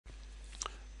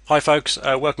Hi folks,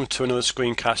 welcome to another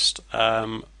screencast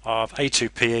of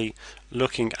A2PE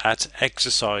looking at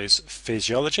exercise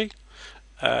physiology.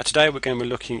 Today we're going to be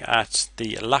looking at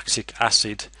the lactic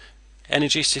acid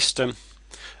energy system.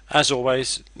 As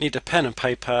always, need a pen and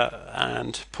paper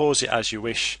and pause it as you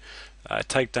wish.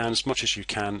 Take down as much as you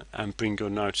can and bring your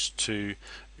notes to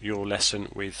your lesson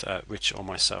with Rich or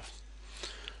myself.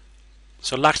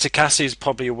 So lactic acid is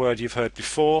probably a word you've heard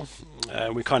before.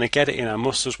 We kind of get it in our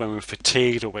muscles when we're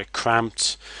fatigued or we're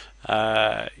cramped.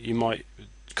 You might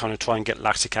kind of try and get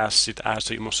lactic acid out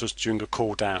of your muscles during a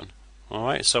cool down.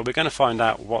 Alright, so we're going to find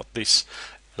out what this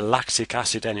lactic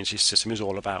acid energy system is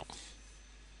all about.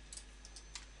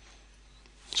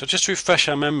 So just to refresh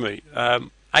our memory,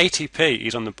 ATP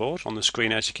is on the board, on the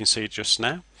screen as you can see just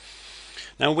now.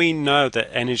 Now we know that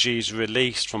energy is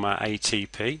released from our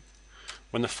ATP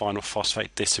when the final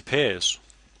phosphate disappears.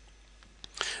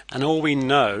 And all we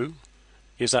know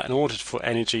is that in order for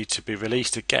energy to be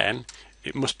released again,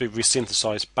 it must be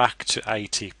resynthesized back to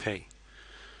ATP.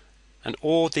 And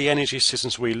all the energy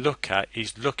systems we look at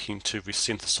is looking to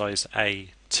resynthesize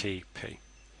ATP.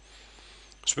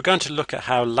 So we're going to look at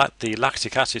how the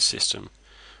lactic acid system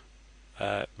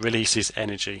releases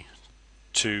energy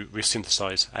to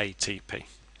resynthesize ATP.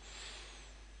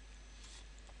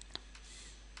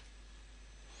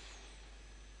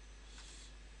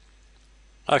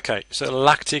 Okay, so the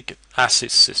lactic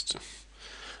acid system.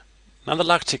 Now the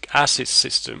lactic acid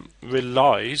system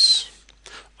relies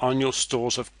on your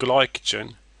stores of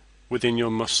glycogen within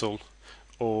your muscle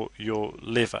or your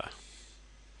liver.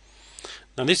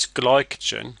 Now this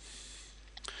glycogen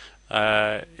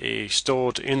is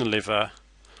stored in the liver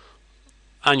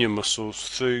and your muscles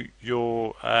through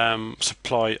your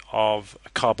supply of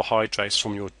carbohydrates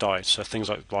from your diet, so things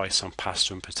like rice and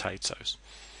pasta and potatoes.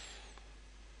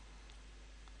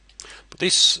 But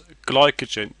this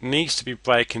glycogen needs to be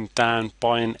broken down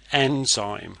by an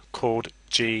enzyme called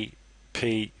GPP.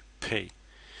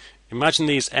 Imagine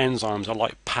these enzymes are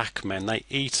like Pac-Men, they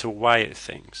eat away at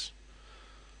things.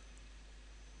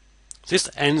 This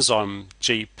enzyme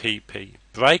GPP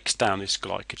breaks down this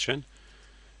glycogen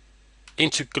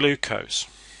into glucose.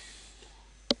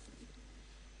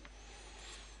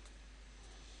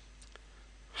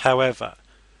 However,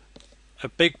 a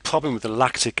big problem with the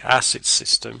lactic acid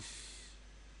system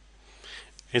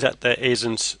is that there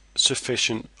isn't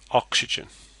sufficient oxygen.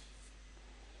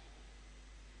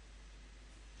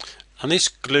 And this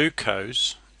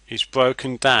glucose is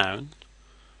broken down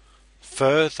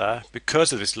further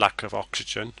because of this lack of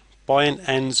oxygen by an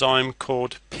enzyme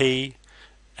called PFK.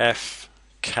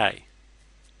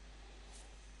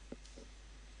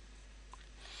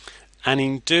 And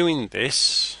in doing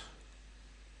this,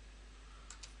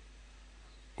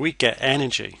 we get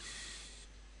energy.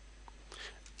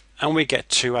 And we get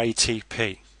 2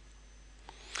 ATP.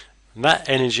 And that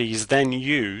energy is then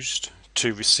used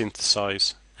to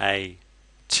resynthesize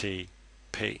ATP.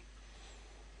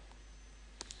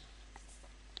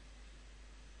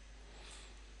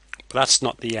 But that's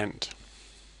not the end.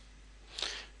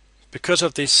 Because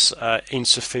of this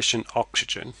insufficient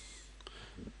oxygen,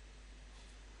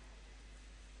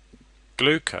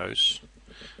 glucose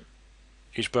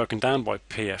is broken down by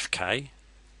PFK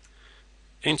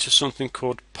into something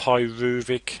called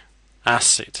pyruvic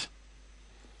acid.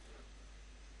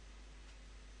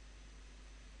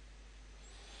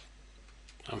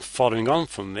 And following on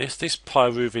from this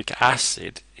pyruvic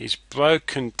acid is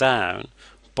broken down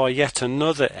by yet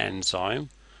another enzyme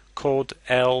called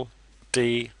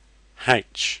LDH.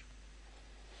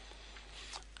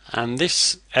 And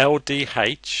this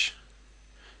LDH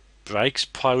breaks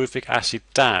pyruvic acid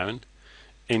down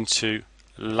into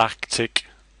lactic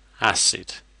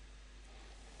acid.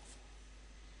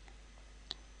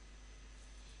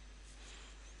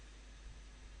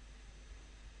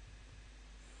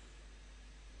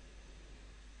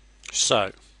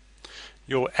 So,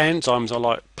 your enzymes are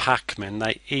like Pac-Men,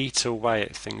 they eat away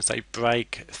at things, they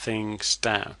break things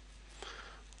down.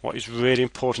 What is really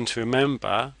important to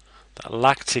remember, that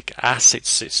lactic acid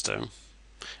system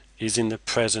is in the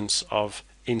presence of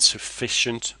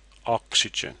insufficient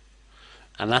oxygen.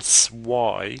 And that's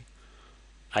why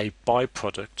a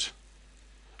byproduct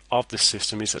of the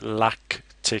system is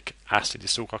lactic acid.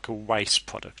 It's sort of like a waste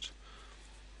product.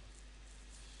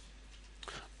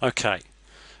 Okay,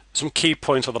 some key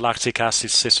points of the lactic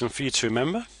acid system for you to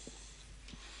remember.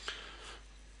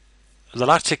 The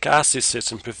lactic acid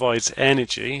system provides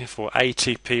energy for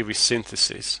ATP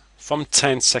resynthesis from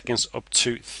 10 seconds up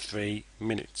to 3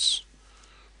 minutes,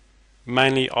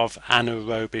 mainly of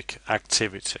anaerobic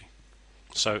activity.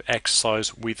 So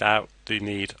exercise without the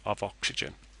need of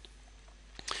oxygen.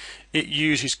 it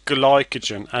uses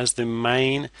glycogen as the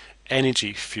main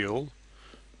energy fuel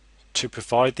to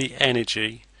provide the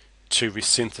energy to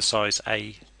resynthesize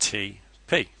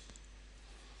ATP.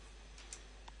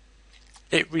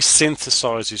 It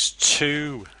resynthesizes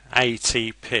 2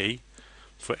 ATP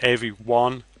for every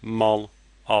 1 mole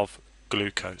of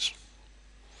glucose.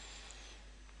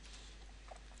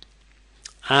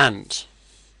 And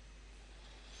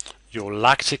your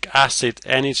lactic acid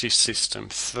energy system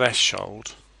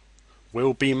threshold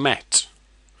will be met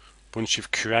once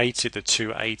you've created the 2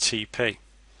 ATP.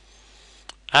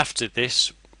 After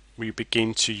this, we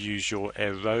begin to use your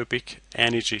aerobic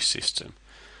energy system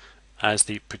as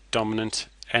the predominant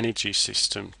energy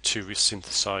system to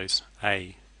resynthesize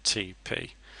ATP,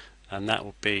 and that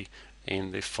will be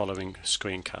in the following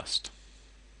screencast.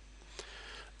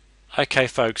 Okay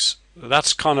folks,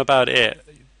 that's kind of about it.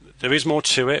 There is more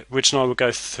to it. Rich and I will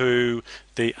go through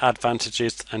the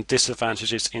advantages and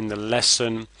disadvantages in the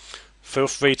lesson. Feel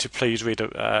free to please read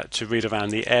around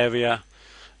the area,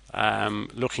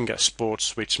 looking at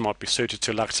sports which might be suited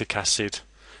to lactic acid,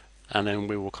 and then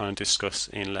we will kind of discuss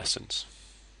in lessons.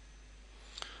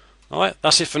 Alright,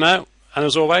 that's it for now, and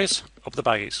as always, up the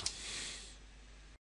baggies.